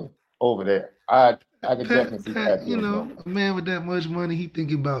 building over there. I can definitely see Pat. You know, a man with that much money, he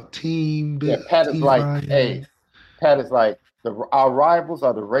thinking about team. Yeah, Pat is like, buy-in. hey, Pat is like, our rivals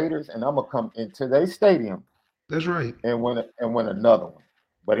are the Raiders, and I'm gonna come into their stadium. That's right. And win another one.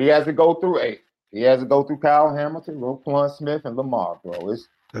 But he has to go through Kyle Hamilton, Roquan Smith, and Lamar, bro. It's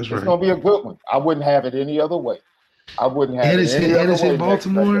gonna be a good one. I wouldn't have it any other way. I wouldn't have it any other way. In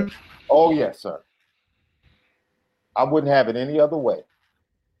Baltimore? Oh yes, sir. I wouldn't have it any other way.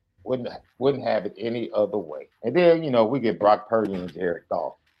 Wouldn't have it any other way. And then, we get Brock Purdy and Jared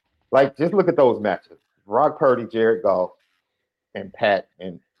Goff. Like, just look at those matches. Brock Purdy, Jared Goff, and Pat,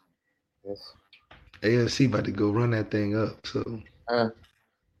 and this. AFC about to go run that thing up. So, and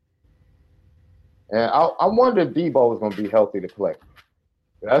I wonder if Debo is going to be healthy to play.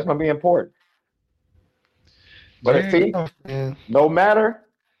 That's going to be important. But see, no matter,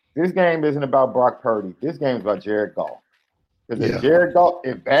 this game isn't about Brock Purdy. This game is about Jared Goff. Because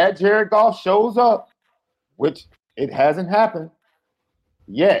if bad Jared Goff shows up, which it hasn't happened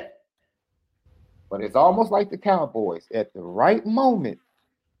yet, but it's almost like the Cowboys. At the right moment,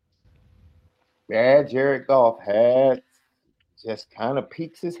 bad Jared Goff had just kind of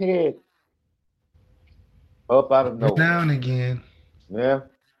peeks his head up out of nowhere. Down again. Yeah.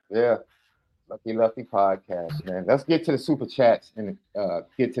 Lucky Lefty podcast, man. Let's get to the super chats and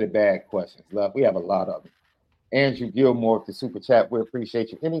get to the bad questions. Love, we have a lot of them. Andrew Gilmore with the super chat. We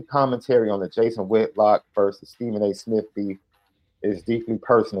appreciate you. Any commentary on the Jason Whitlock versus Stephen A. Smith beef is deeply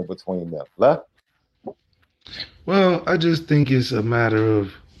personal between them? Left? Well, I just think it's a matter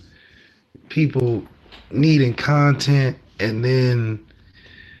of people needing content, and then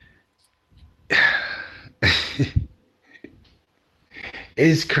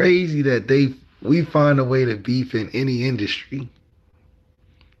it's crazy that we find a way to beef in any industry.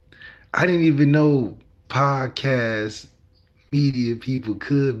 I didn't even know podcast media people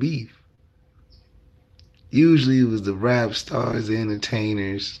could beef. Usually it was the rap stars, the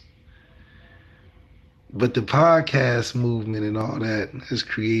entertainers. But the podcast movement and all that has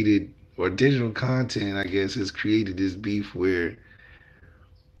created, or digital content, I guess, has created this beef where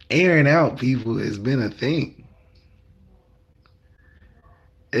airing out people has been a thing.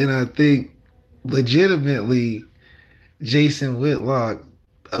 And I think legitimately Jason Whitlock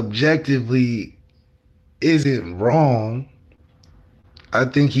objectively isn't wrong. I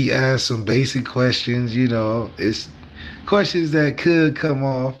think he asked some basic questions, it's questions that could come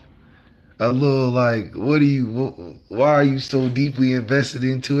off a little like, why are you so deeply invested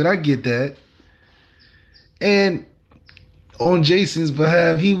into it? I get that. And on Jason's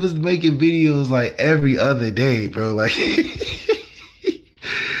behalf, he was making videos like every other day, bro. Like,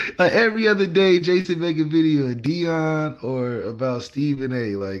 like every other day, Jason make a video of Dion or about Stephen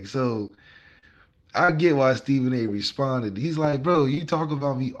A. Like, so I get why Stephen A. responded. He's like, bro, you talk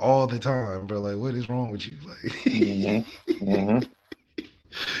about me all the time, bro. Like, what is wrong with you? Like,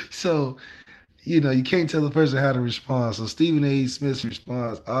 So, you can't tell a person how to respond. So Stephen A. Smith's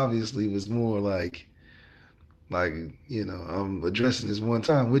response obviously was more like, I'm addressing this one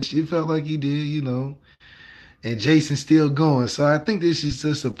time, which it felt like he did, and Jason's still going. So I think this is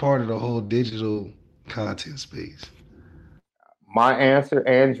just a part of the whole digital content space. My answer,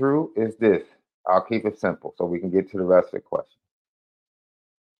 Andrew, is this. I'll keep it simple so we can get to the rest of the question.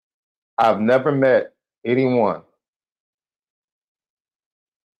 I've never met anyone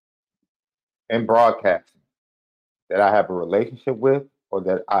in broadcasting that I have a relationship with or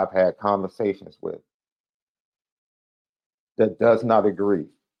that I've had conversations with that does not agree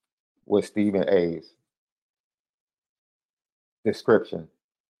with Stephen A.'s description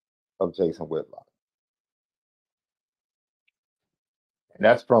of Jason Whitlock. And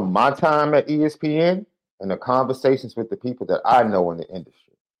that's from my time at ESPN and the conversations with the people that I know in the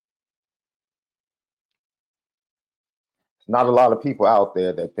industry. There's not a lot of people out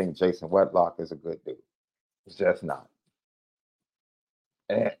there that think Jason Whitlock is a good dude. It's just not.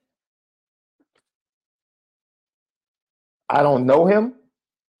 And I don't know him,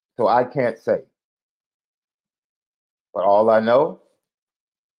 so I can't say. But all I know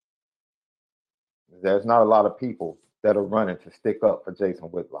is there's not a lot of people that are running to stick up for Jason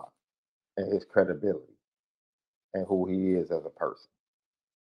Whitlock and his credibility and who he is as a person.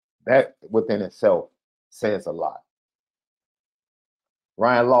 That within itself says a lot.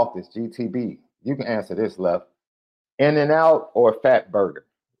 Ryan Loftus, GTB, you can answer this, Left. In-N-Out or Fat Burger?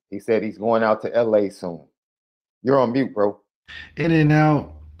 He said he's going out to LA soon. You're on mute, bro.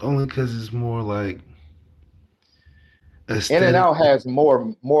 In-N-Out, only because it's more like aesthetic. In-N-Out has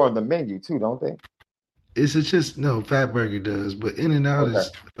more on the menu too, don't they? It's just no, Fat Burger does, but In-N-Out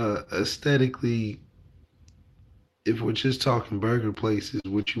is aesthetically. If we're just talking burger places,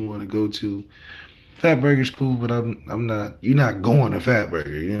 what you want to go to, Fat Burger's cool, but I'm not. You're not going to Fat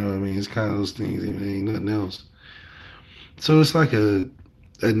Burger. You know what I mean? It's kind of those things. It ain't nothing else. So it's like a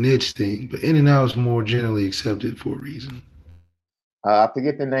niche thing, but In-N-Out is more generally accepted for a reason. I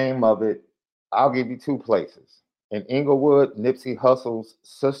forget the name of it. I'll give you two places. In Inglewood, Nipsey Hussle's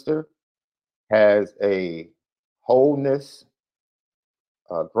sister has a wholeness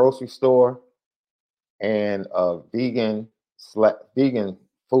grocery store and a vegan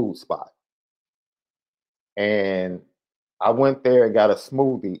food spot. And I went there and got a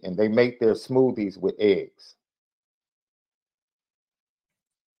smoothie, and they make their smoothies with eggs.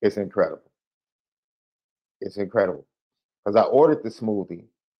 It's incredible. It's incredible. Because I ordered the smoothie,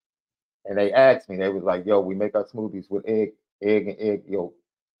 and they asked me, they was like, yo, we make our smoothies with egg and egg yolk.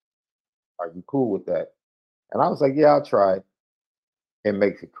 Are you cool with that? And I was like, yeah, I'll try it. It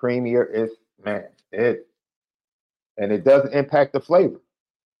makes it creamier. And it doesn't impact the flavor.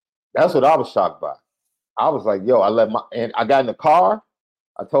 That's what I was shocked by. I was like, yo, and I got in the car.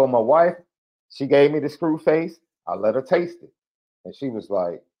 I told my wife, she gave me the screw face. I let her taste it. And she was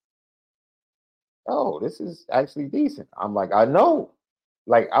like, oh, this is actually decent. I'm like, I know.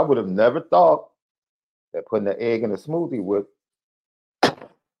 Like, I would have never thought that putting an egg in a smoothie would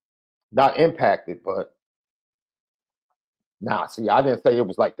not impact it, but see, I didn't say it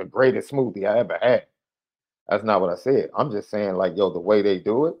was like the greatest smoothie I ever had. That's not what I said. I'm just saying, like, yo, the way they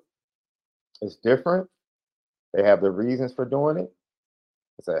do it is different. They have the reasons for doing it.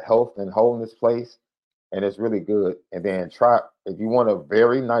 It's a health and wholeness place, and it's really good. And then if you want a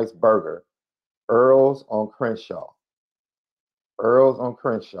very nice burger, Earl's on Crenshaw. Earl's on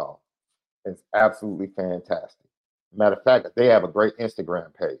Crenshaw is absolutely fantastic. Matter of fact, they have a great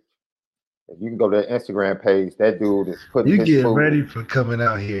Instagram page. If you can go to their Instagram page, that dude is putting his food. Ready for coming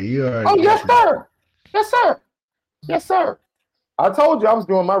out here. You already. Oh, yes, sir. Yes, sir. Yes, sir. I told you I was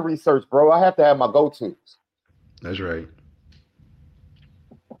doing my research, bro. I have to have my go-tos. That's right.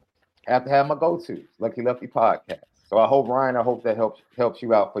 I have to have my go-tos. Lucky Lefty podcast. So I hope that helps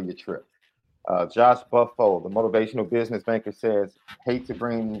you out for your trip. Josh Buffo, the motivational business banker, says, hate to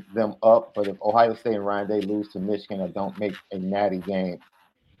bring them up, but if Ohio State and Ryan Day lose to Michigan or don't make a natty game,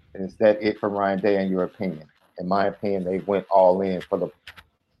 is that it for Ryan Day in your opinion? In my opinion, they went all in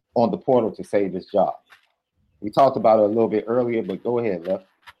on the portal to save his job. We talked about it a little bit earlier, but go ahead, Left.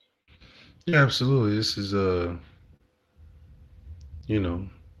 Yeah, absolutely. This is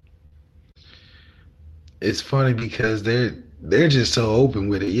it's funny because they're just so open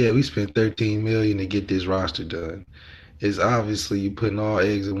with it. Yeah, we spent $13 million to get this roster done. It's obviously you putting all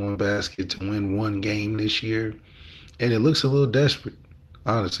eggs in one basket to win one game this year, and it looks a little desperate.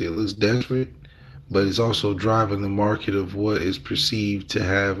 Honestly, it looks desperate, but it's also driving the market of what is perceived to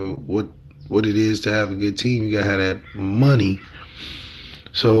have what it is to have a good team. You gotta have that money.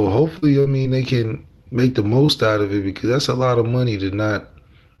 So hopefully, they can make the most out of it, because that's a lot of money to not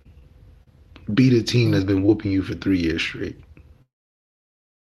beat a team that's been whooping you for 3 years straight.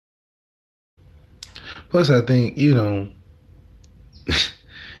 Plus, I think,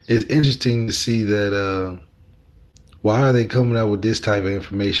 it's interesting to see that why are they coming out with this type of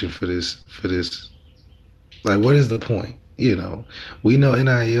information for this? Like, what is the point? We know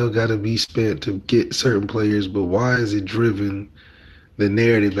NIL got to be spent to get certain players, but why is it driven the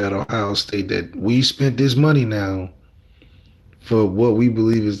narrative at Ohio State that we spent this money now for what we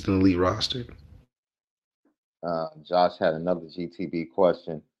believe is an elite roster? Josh had another GTB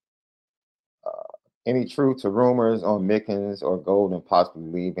question. Any truth to rumors on Mickens or Golden possibly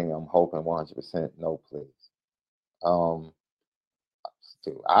leaving? I'm hoping 100% no, please.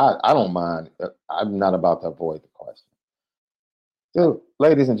 I don't mind. I'm not about to avoid the question. Dude,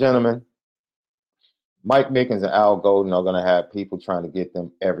 ladies and gentlemen, Mike Mickens and Al Golden are going to have people trying to get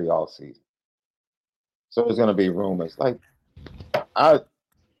them every off season. So there's going to be rumors.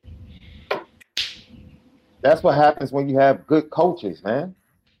 That's what happens when you have good coaches, man.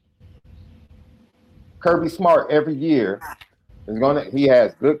 Kirby Smart every year he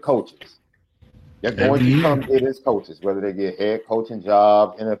has good coaches. They're going to come get his coaches, whether they get head coaching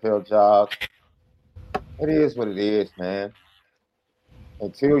jobs, NFL jobs. It is what it is, man.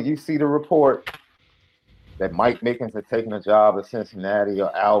 Until you see the report that Mike Mickens is taking a job at Cincinnati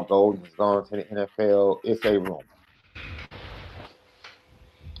or Al Golden is going to the NFL, it's a rumor.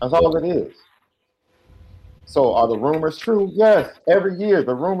 That's all it is. So are the rumors true? Yes. Every year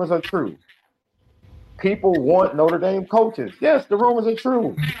the rumors are true. People want Notre Dame coaches. Yes, the rumors are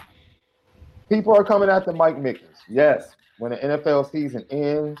true. People are coming after Mike Mickens. Yes. When the NFL season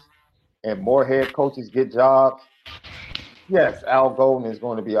ends and more head coaches get jobs, yes, Al Golden is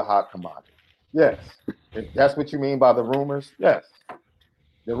going to be a hot commodity. Yes. If that's what you mean by the rumors, yes.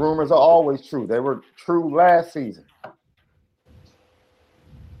 The rumors are always true. They were true last season.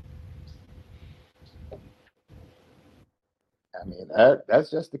 I mean,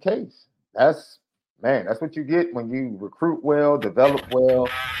 that's just the case. That's what you get when you recruit well, develop well,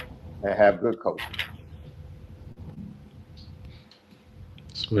 and have good coaches.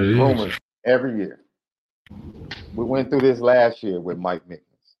 That's what it rumors is. Every year. We went through this last year with Mike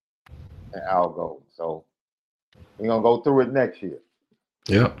Mickens and Al Golden. So we're going to go through it next year.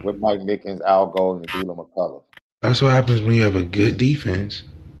 Yeah. With Mike Mickens, Al Golden, and D'Lo McCullough. That's what happens when you have a good defense.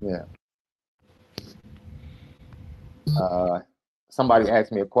 Yeah. Somebody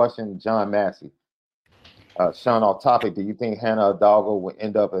asked me a question, John Massey. Sean, off topic, do you think Hannah Hidalgo will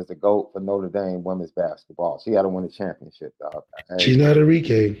end up as the GOAT for Notre Dame women's basketball? She had to win a championship, dog. Hey, she's not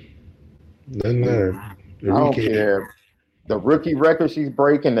Enrique. Doesn't matter. I don't care. The rookie record she's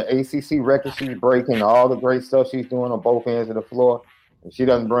breaking, the ACC record she's breaking, all the great stuff she's doing on both ends of the floor, and she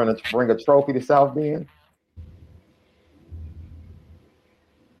doesn't bring a trophy to South Bend?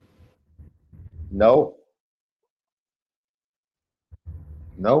 No.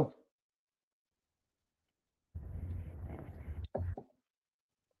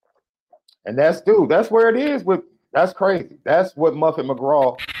 And that's where it is with. That's crazy. That's what Muffet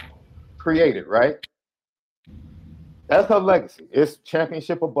McGraw created, right? That's her legacy. It's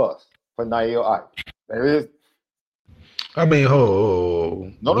championship or bust for Niele Ivey. There is. I mean,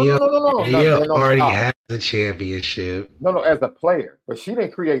 No. Nia already has the championship. No, as a player. But she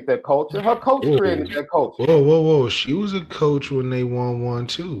didn't create that culture. Her coach created that culture. Whoa. She was a coach when they won one,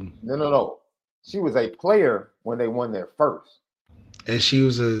 too. No. She was a player when they won their first. And she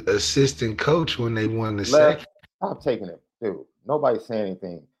was an assistant coach when they won the second. Stop taking it, dude. Nobody's saying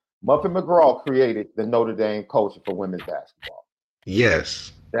anything. Muffet McGraw created the Notre Dame culture for women's basketball.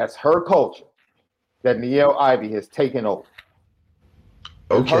 Yes. That's her culture that Niele Ivey has taken over.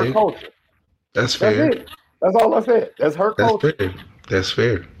 That's her culture. That's fair. That's it. That's all I said. That's her culture. That's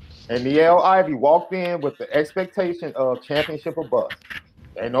fair. And Niele Ivey walked in with the expectation of championship or bust.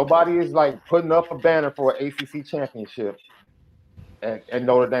 And nobody is like putting up a banner for an ACC championship at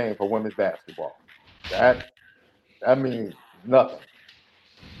Notre Dame for women's basketball. That means nothing.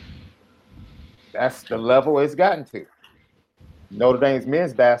 That's the level it's gotten to. Notre Dame's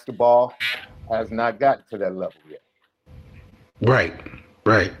men's basketball has not gotten to that level yet. Right.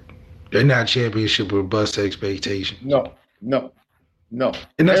 They're not championship or bust expectation. No. And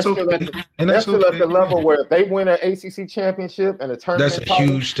that's okay. They're still at the level where if they win an ACC championship and a tournament. That's a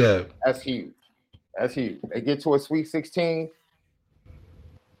huge step. That's huge. They get to a Sweet 16.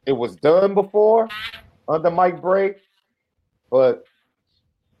 It was done before under Mike Bray, but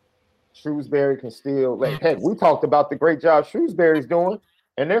Shrewsbury can still. Heck, we talked about the great job Shrewsbury's doing,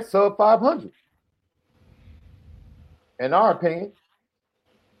 and they're sub 500. In our opinion,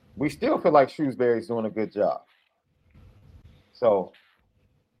 we still feel like Shrewsbury's doing a good job. So,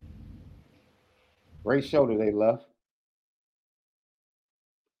 great show that they left.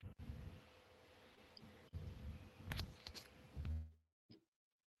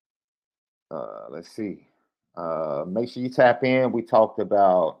 Let's see. Make sure you tap in. We talked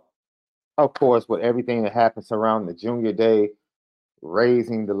about, of course, with everything that happens around the junior day,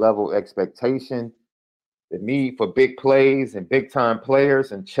 raising the level of expectation, the need for big plays and big time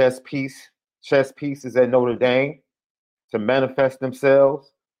players and chess pieces at Notre Dame to manifest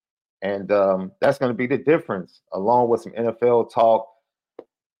themselves. And that's going to be the difference, along with some NFL talk.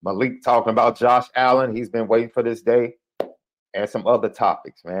 Malik talking about Josh Allen. He's been waiting for this day. And some other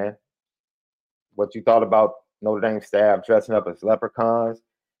topics, man. What you thought about Notre Dame staff dressing up as leprechauns,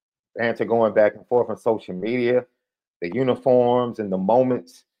 banter going back and forth on social media. the uniforms and the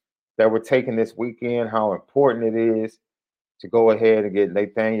moments that were taken this weekend, how important it is to go ahead and get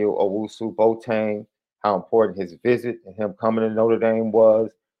Nathaniel Owusu Boateng, how important his visit and him coming to Notre Dame was,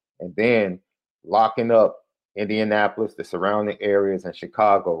 and then locking up Indianapolis, the surrounding areas, and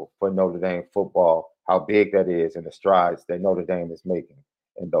Chicago for Notre Dame football, how big that is and the strides that Notre Dame is making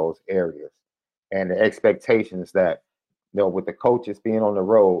in those areas. And the expectations that, with the coaches being on the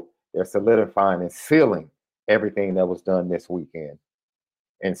road, they're solidifying and sealing everything that was done this weekend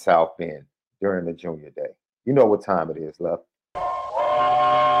in South Bend during the junior day. You know what time it is, Left.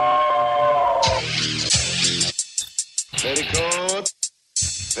 Petticoat,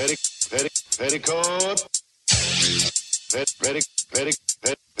 petticoat,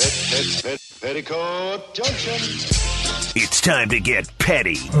 petticoat junction. It's time to get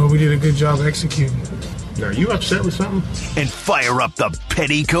petty. Oh, we did a good job executing. Are you upset with something? And fire up the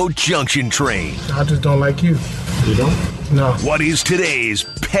Petticoat Junction train. I just don't like you. You don't? No. What is today's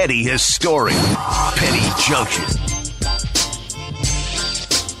pettiest story? Petty Junction.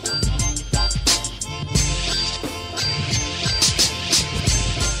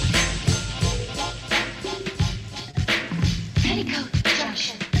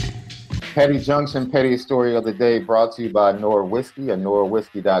 Petty Junction, pettiest story of the day, brought to you by Notre Whiskey at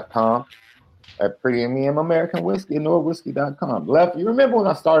NoraWhiskey.com. At Premium American Whiskey at NoraWhiskey.com. Left, you remember when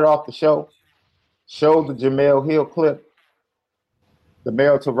I started off the show? Showed the Jamel Hill clip, the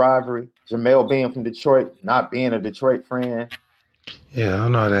marital rivalry, Jamel being from Detroit, not being a Detroit friend. Yeah, I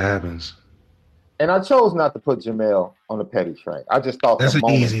don't know how that happens. And I chose not to put Jamel on the petty train. I just thought that's an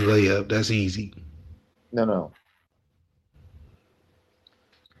easy layup. That's easy. No.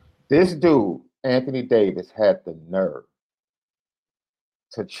 This dude, Anthony Davis, had the nerve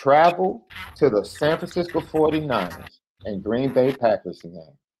to travel to the San Francisco 49ers and Green Bay Packers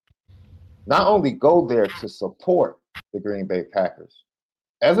game. Not only go there to support the Green Bay Packers,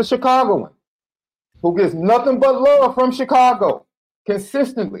 as a Chicagoan who gets nothing but love from Chicago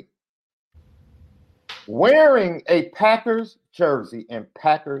consistently, wearing a Packers jersey and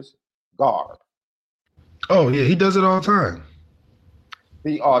Packers garb. Oh, yeah, he does it all the time.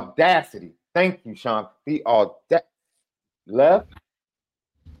 The audacity. Thank you, Sean. The audacity. Left.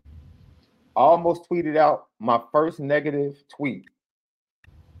 I almost tweeted out my first negative tweet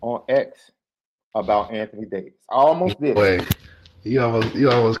on X about Anthony Davis. I almost did. Wait, he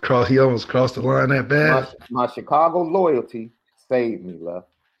almost crossed the line that bad. My Chicago loyalty saved me, Left.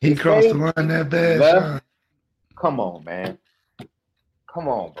 He crossed the line that bad. Left. Come on, man. Come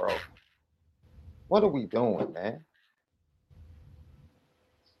on, bro. What are we doing, man?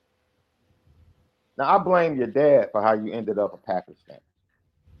 Now, I blame your dad for how you ended up a Packers fan.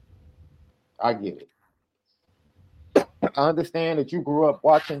 I get it. I understand that you grew up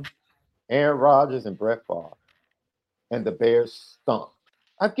watching Aaron Rodgers and Brett Favre, and the Bears stunk.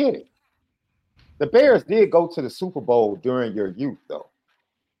 I get it. The Bears did go to the Super Bowl during your youth, though.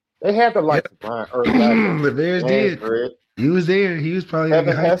 They had the likes of Brian Urlacher. The Bears did. Fred. He was there. He was probably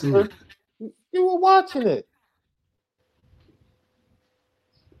Kevin Hester. You were watching it.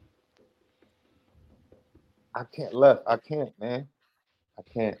 I can't, man. I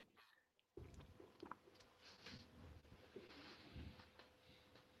can't.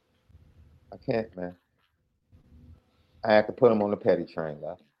 I can't, man. I had to put him on the petty train,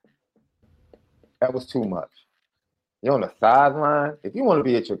 Left. That was too much. You're on the sideline. If you want to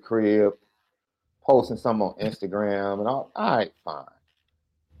be at your crib, posting something on Instagram and all right, fine.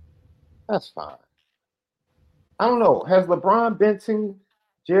 That's fine. I don't know. Has LeBron been to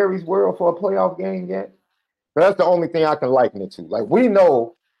Jerry's World for a playoff game yet? But that's the only thing I can liken it to. Like, we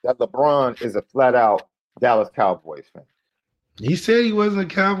know that LeBron is a flat-out Dallas Cowboys fan. He said he wasn't a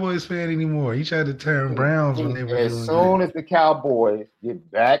Cowboys fan anymore. He tried to turn Browns when they were as soon as the Cowboys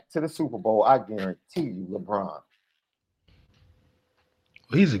get back to the Super Bowl, I guarantee you LeBron.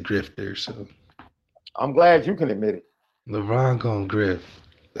 Well, he's a grifter, so. I'm glad you can admit it. LeBron gonna grift.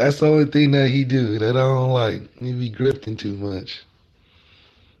 That's the only thing that he do that I don't like. He be grifting too much.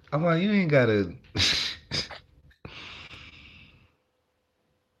 I'm like, you ain't gotta.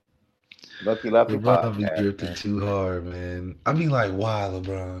 Lucky Lefty LeBron be grifting too hard, man. I be like, why,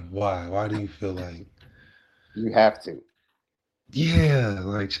 LeBron? Why? Why do you feel like you have to? Yeah,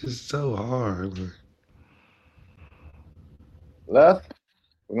 like just so hard. Left,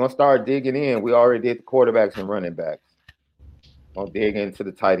 we're gonna start digging in. We already did the quarterbacks and running backs. I'll dig into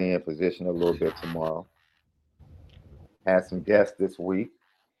the tight end position a little bit tomorrow. Had some guests this week,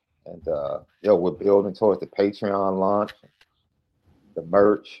 and we're building towards the Patreon launch, the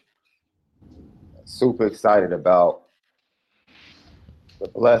merch. Super excited about the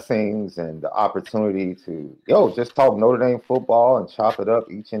blessings and the opportunity to, just talk Notre Dame football and chop it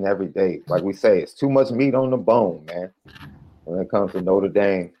up each and every day. Like we say, it's too much meat on the bone, man, when it comes to Notre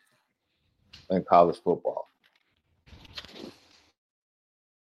Dame and college football.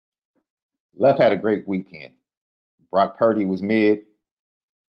 Left had a great weekend. Brock Purdy was mid,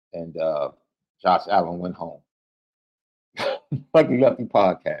 and Josh Allen went home. Lucky Lefty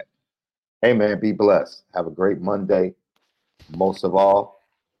podcast. Hey, man, be blessed. Have a great Monday. Most of all,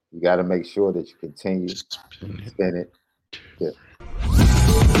 you got to make sure that you continue to spin it. Yeah.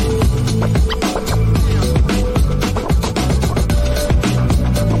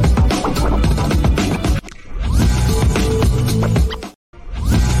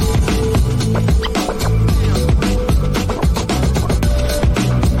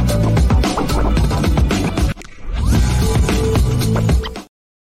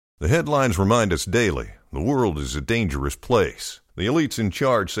 The headlines remind us daily, the world is a dangerous place. The elites in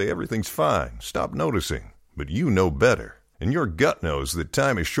charge say everything's fine, stop noticing. But you know better. And your gut knows that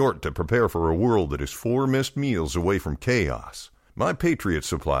time is short to prepare for a world that is 4 missed meals away from chaos. My Patriot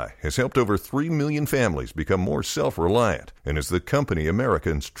Supply has helped over 3 million families become more self-reliant and is the company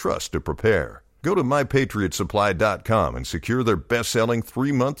Americans trust to prepare. Go to MyPatriotSupply.com and secure their best-selling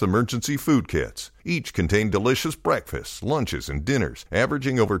 3-month emergency food kits. Each contain delicious breakfasts, lunches, and dinners,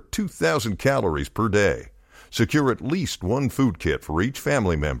 averaging over 2,000 calories per day. Secure at least 1 food kit for each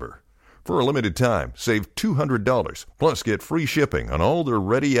family member. For a limited time, save $200, plus get free shipping on all their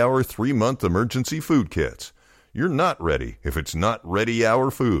Ready Hour 3-month emergency food kits. You're not ready if it's not Ready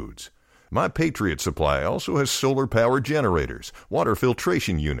Hour Foods. My Patriot Supply also has solar-powered generators, water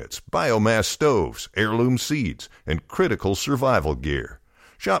filtration units, biomass stoves, heirloom seeds, and critical survival gear.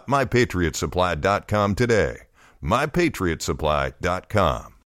 Shop MyPatriotSupply.com today.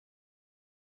 MyPatriotSupply.com.